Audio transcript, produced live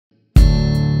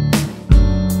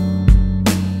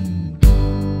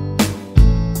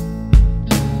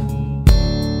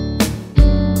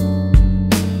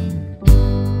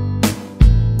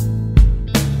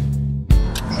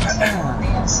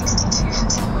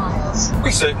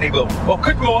We certainly will. Well,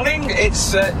 good morning.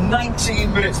 It's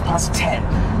 19 minutes past 10,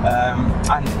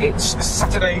 and it's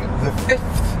Saturday the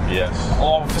 5th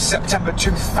of September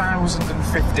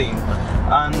 2015,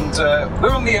 and we're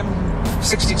on the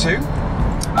M62,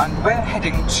 and we're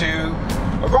heading to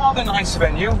a rather nice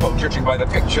venue, well, judging by the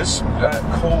pictures,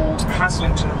 called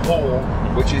Haslington Hall,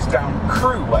 which is down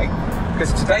Crewe Way,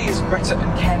 because today is Gretta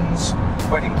and Ken's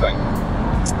wedding day.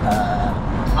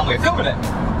 And we're filming it.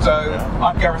 So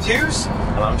I'm Gareth Hughes.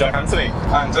 And I'm Jack Anthony.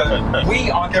 And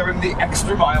we are going the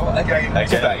extra mile again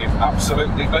today.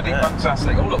 Absolutely bloody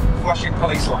fantastic. Oh look, flashing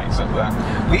police lights up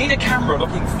there. We need a camera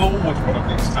looking forward one of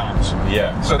these times.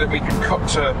 Yeah. So that we can cut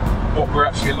to what we're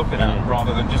actually looking at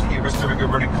rather than just hear us doing a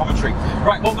running commentary.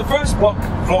 Right, well the first vlog,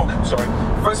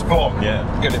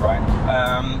 get it right,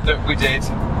 that we did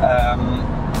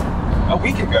a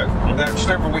week ago, just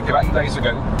over a week, about 8 days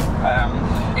ago,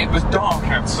 it was dark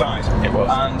outside. It was.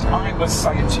 And I was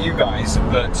saying to you guys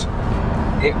that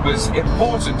it was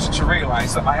important to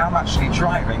realise that I am actually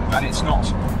driving and it's not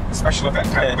special effect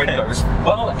out the windows.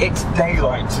 Well, it's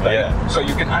daylight today, so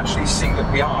you can actually see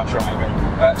that we are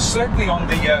driving. Certainly on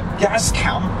the gas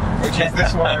cam, which is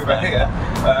this one over here.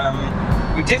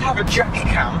 We did have a jack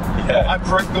cam, but I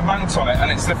broke the mount on it, and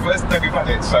it's the first day we've had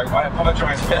it, so I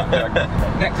apologise for that, Jack.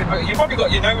 Next, but you've probably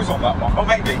got your nose on that one. Oh,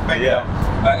 maybe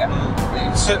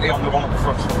not. Certainly on the one at the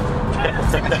front.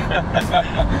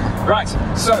 Right,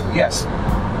 so, yes,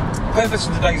 purpose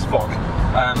of today's vlog.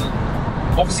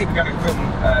 Obviously, we're going to film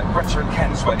Gretta and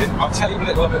Ken's wedding. I'll tell you a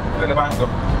little bit about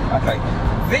them. Okay,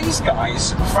 these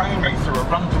guys found me through a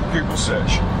random Google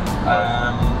search.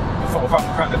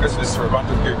 Found the business through a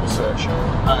random Google search,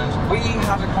 and we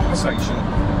had a conversation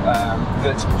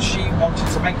that she wanted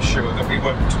to make sure that we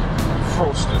weren't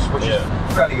fraudsters, which is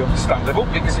fairly understandable,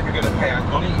 because if you're going to pay out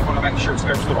money, you want to make sure it's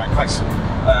going to the right place.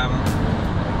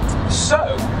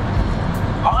 So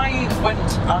I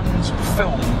went and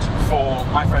filmed for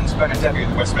my friends Ben and Debbie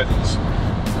in the West Midlands,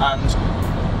 and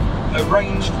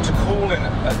arranged to call in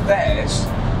at theirs,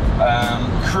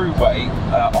 Crewe Way,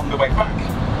 on the way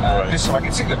back. Just so I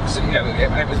could see them, because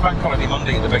it was Bank Holiday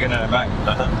Monday at the beginning of May,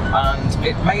 and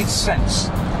it made sense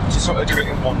to sort of do it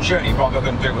in one journey rather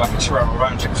than do like a 2-hour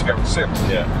round trip to go and see them.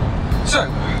 So,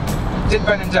 did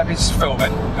Ben and Debbie's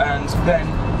filming, and then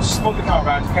spun the car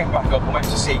around, came back up and went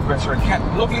to see Gretta and Ken.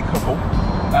 Lovely couple,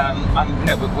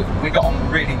 and we got on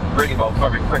really, really well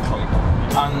very quickly.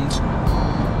 And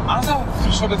as a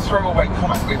sort of throwaway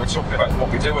comment, we were talking about what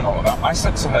we do and all of that, I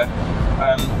said to her,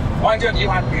 why don't you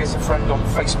add me as a friend on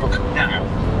Facebook now?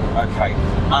 Okay,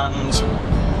 and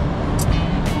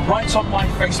right on my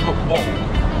Facebook wall,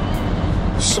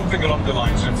 something along the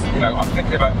lines of, I'm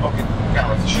thinking about booking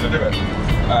Gareth, should I do it?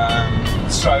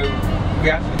 So we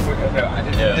had,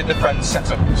 I did the friend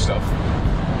setup and stuff,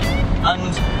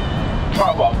 and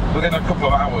within a couple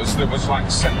of hours, there was like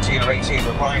 17 or 18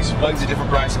 replies, loads of different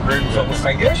brides and grooms, all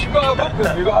saying, yes, you've got to book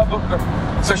them, you've got to book them.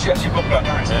 So she actually booked that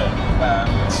night.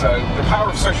 So the power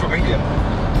of social media.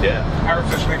 The power of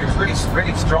social media is really,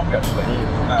 really strong, actually.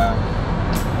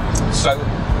 So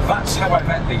that's how I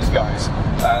met these guys.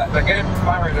 They're getting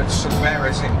married at St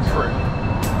Mary's in Crewe,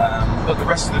 but the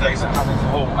rest of the days at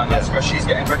Haslington Hall, and that's where she's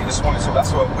getting ready this morning, so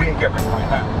that's where we're going right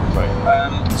now.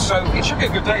 So it should be a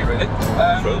good day, really.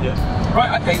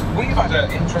 Right, okay, we've had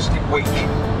an interesting week,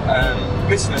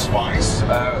 business-wise.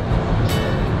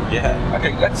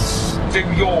 Okay, let's do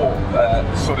your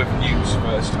sort of news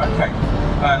first. Okay,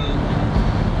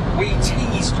 we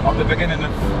teased at the beginning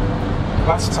of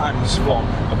last time's vlog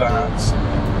about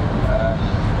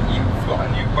you've got a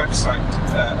new website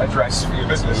address for your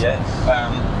business.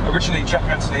 Originally Jack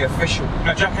Anthony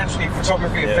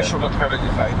Photography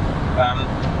Official.co.uk,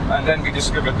 and then we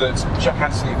discovered that Jack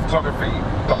Anthony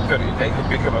Photography.co.uk had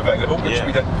become available, which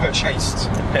we then purchased.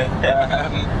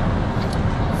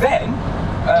 Then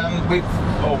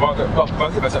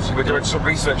both of us actually were doing some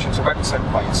research into web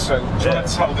templates. So do you want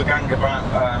to tell the gang about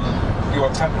your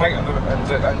template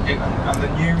and the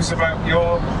news about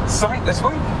your site this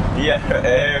week?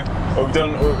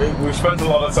 We've spent a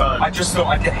lot of time. I just thought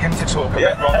I'd get him to talk a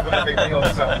bit rather than a big deal.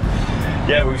 So.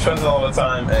 We've spent a lot of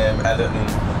time editing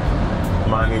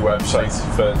my new website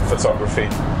for photography.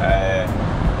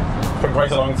 It's been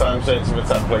quite a long time searching for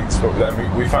templates, but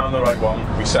then we found the right one.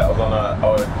 We settled on a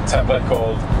template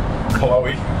called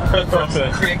Chloe. From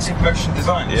Creative Motion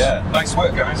Designs. Nice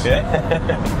work, guys.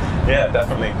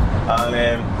 Definitely.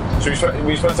 And so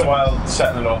we spent a while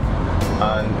setting it up,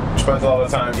 and spent a lot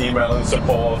of time emailing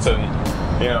support and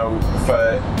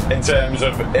in terms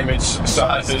of image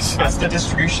sizes. That's the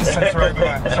distribution centre over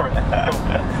there. Sorry.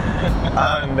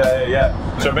 And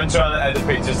so I've been trying to edit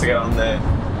pictures to get on there.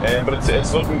 but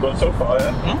it's looking good so far.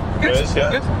 Yeah, Good, it is,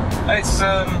 yeah. good. It's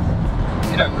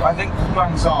I think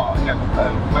plans are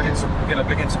weddings are going to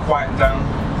begin to quieten down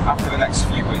after the next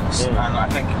few weeks, and I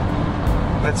think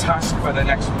the task for the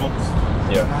next month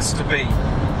has to be,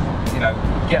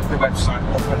 get the website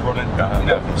up and running,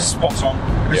 spot on.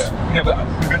 Because,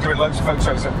 we've been doing loads of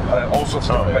photos at all sorts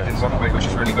of different weddings, haven't we? Which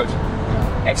is really good.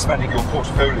 Expanding your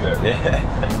portfolio. Yeah.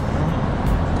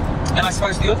 And I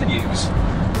suppose the other news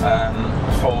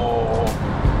for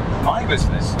my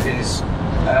business is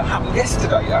happened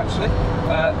yesterday, actually.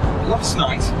 Last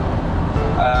night,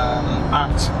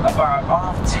 at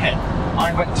about 10:30,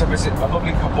 I went to visit a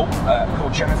lovely couple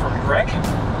called Jennifer and Greg,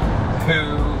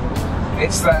 who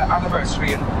it's their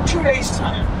anniversary in 2 days'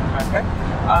 time. Okay,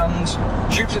 and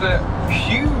due to the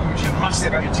huge and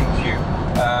massive editing queue,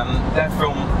 their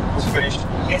film was finished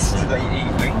yesterday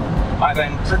evening. I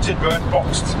then printed, burnt,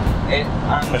 boxed it,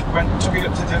 and took it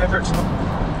up to deliver it to them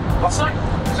last night.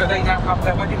 So they now have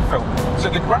their wedding film. So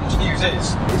the grand news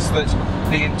is that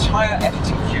the entire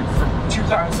editing queue from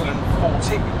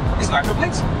 2014 is now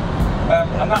complete.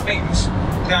 And that means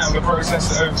now the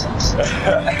process of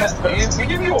we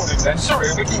give you orders then. Sorry,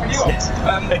 we're keeping you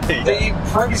on. The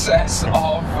process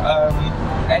of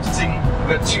editing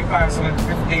the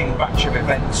 2015 batch of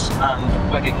events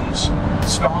and weddings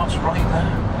starts right now.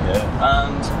 Yeah.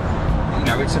 And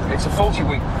it's a 40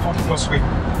 plus week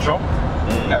job.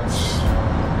 It's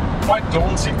quite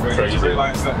daunting really to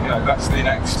realise that that's the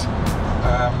next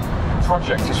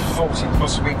project is 40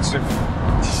 plus weeks of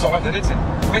solid editing.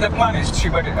 I mean, the plan is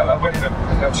two weddings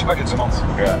a month,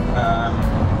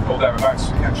 or thereabouts.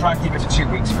 Try and keep it to 2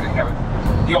 weeks, but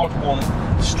the odd one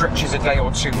stretches a day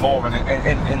or two more, and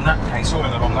in that case, all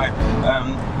in the wrong way.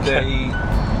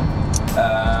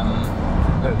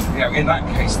 In that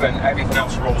case, then everything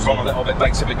else rolls on a little bit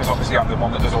later because obviously I'm the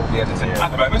one that does all the editing at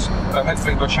the moment.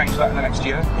 Hopefully we'll change that in the next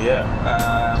year. Yeah.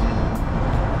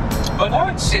 But no,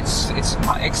 it's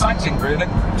exciting really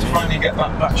to finally get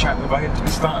that batch out of the way and to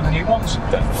be starting the new ones.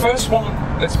 The first one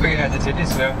that's being edited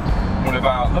is one of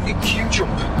our lovely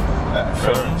Q-Jump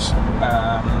films.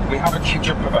 We have a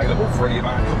Q-Jump available for any of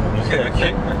our couples in the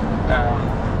queue.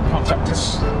 Contact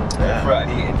us for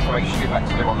any information you'd like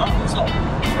to do on that. It's not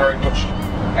very much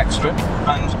extra,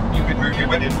 and you can move your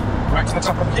wedding right to the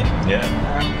top of the queue. Yeah.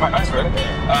 Quite nice, really.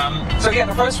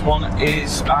 The first one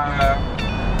is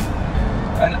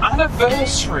an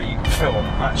anniversary film,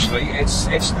 actually. It's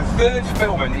the third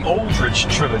film in the Aldridge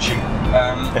trilogy.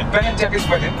 Ben and Debbie's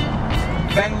wedding,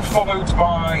 then followed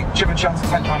by Jim and Jan's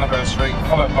 10th anniversary,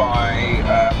 followed by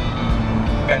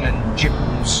Ben and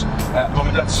Jim's mum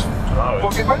and dad's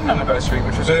 40th wedding anniversary,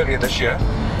 which was earlier this year.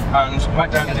 And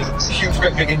went down and did a huge,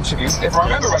 great big interview. If I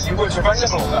remember right, you weren't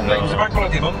available on that day. It was a bank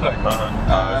holiday Monday.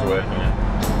 I was working,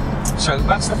 yeah. So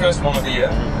that's the first one of the year.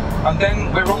 And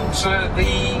then we're on to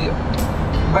the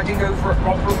wedding over at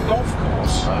Rotherham Golf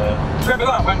Course. Remember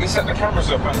that, when we set the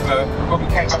cameras up and when we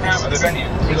came back out of the venue,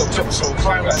 we looked up and saw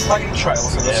plane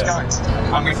trails in the sky.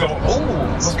 And we thought,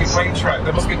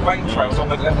 there must be plane trails on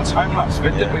the time-lapse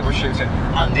vid that we were shooting.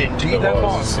 And indeed there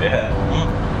was. Yeah.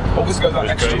 Always go that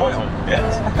extra mile.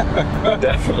 Yeah.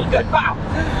 Definitely.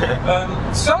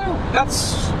 So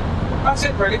that's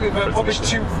it really. We've published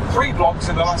 3 vlogs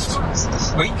in the last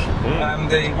week.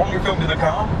 The one we filmed in the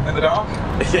car in the dark.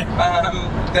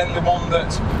 Then the one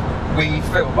that we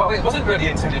filmed. Well, it wasn't really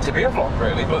intended to be a vlog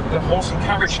really, but the horse and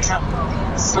carriage camp,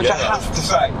 which I have to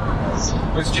say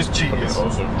was just genius.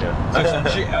 Awesome.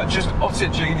 Yeah. Just utter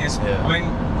genius. Yeah. I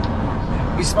mean,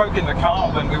 we spoke in the car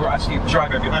when we were actually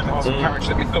driving behind the horse and carriage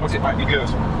that we thought it might be good,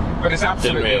 but it's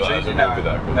absolutely Didn't realise it would be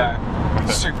that good. No,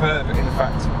 it's superb in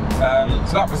fact.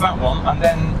 So that was that one, and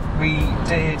then we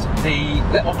did the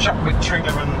little chat with Trina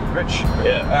and Rich,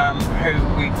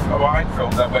 who I'd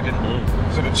filmed their wedding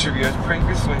sort of 2 years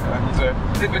previously, and I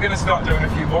think we're going to start doing a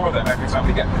few more of them every time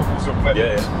we get couples of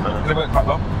weddings. They work quite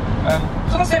well.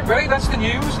 So that's it really. That's the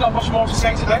news. Not much more to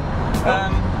say today.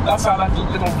 That's our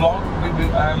little vlog.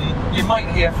 You might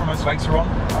hear from us later on.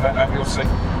 I don't know, we'll see.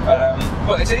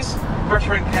 But it is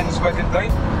Gretta and Ken's wedding day.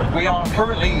 We are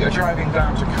currently driving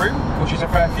down to Crewe, which is a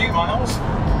fair few miles.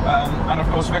 And of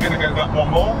course we're going to go back one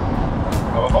more.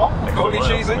 Call it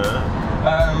cheesy.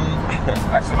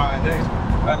 Extra mile indeed.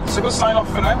 So we'll sign off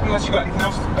for now, unless you've got anything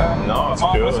else. No, that's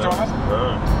cool.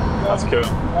 That's cool.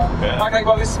 Yeah. Okay,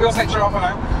 well, we'll take you off for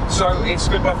now. So it's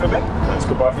goodbye for me. It's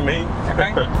goodbye from me.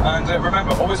 Okay. And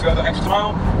remember, always go the extra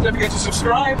mile. Don't forget to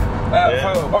subscribe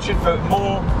for watching for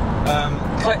more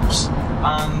clips,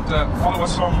 and follow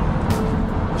us on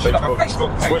should have a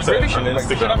Facebook page. Twitter Really and should have.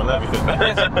 Instagram and everything.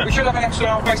 Yes, we should have an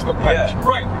external Facebook page. Yeah.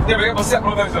 Right, there we go. We'll set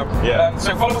one of those up. Yeah.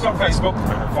 So follow us on Facebook.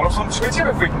 Follow us on Twitter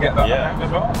if we can get that out as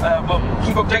well. We'll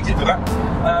keep updated with that.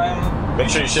 Make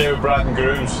sure you share with bride and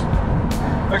grooms.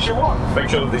 Make sure what? Make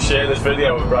sure that they share this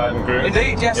video with bride and groom.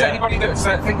 Indeed, yes. Yeah. Anybody that's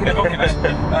thinking of booking us,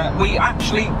 we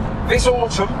actually this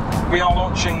autumn we are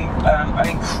launching an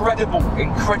incredible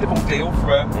deal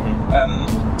for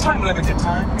time limited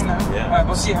time. You know,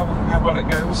 we'll see how well it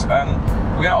goes.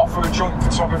 We're going to offer a joint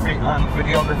photography and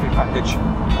videography package.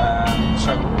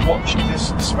 So watch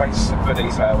this space for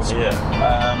details. Yeah.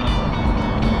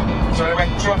 So anyway,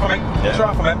 try for me. Yeah.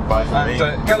 Try for me. Bye for me.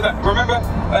 And remember,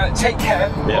 take care.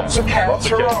 Yeah. Lots of care. Lots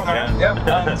of care. Yeah.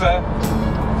 Yeah. And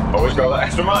always go that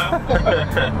extra mile.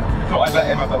 thought I'd let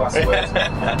him have the last word.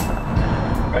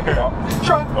 Make it up.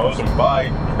 Try. Awesome. Bye.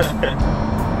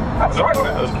 That was alright,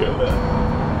 wasn't it? That was good.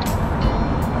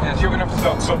 Yeah, so you're going to have to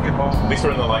start talking more. At least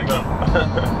we're in the light now.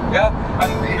 Yeah,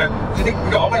 and you know, do you think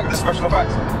we got away with the special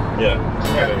effects? Yeah.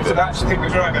 So that actually think we're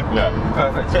driving? Yeah.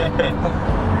 Perfect.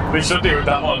 We should do with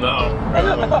that one now.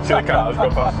 See the cars go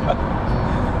past.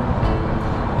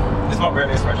 It's not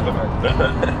really a special effect. Yeah.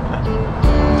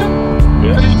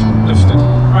 Finished? Dusted.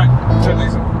 Right, turn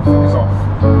these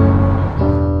off.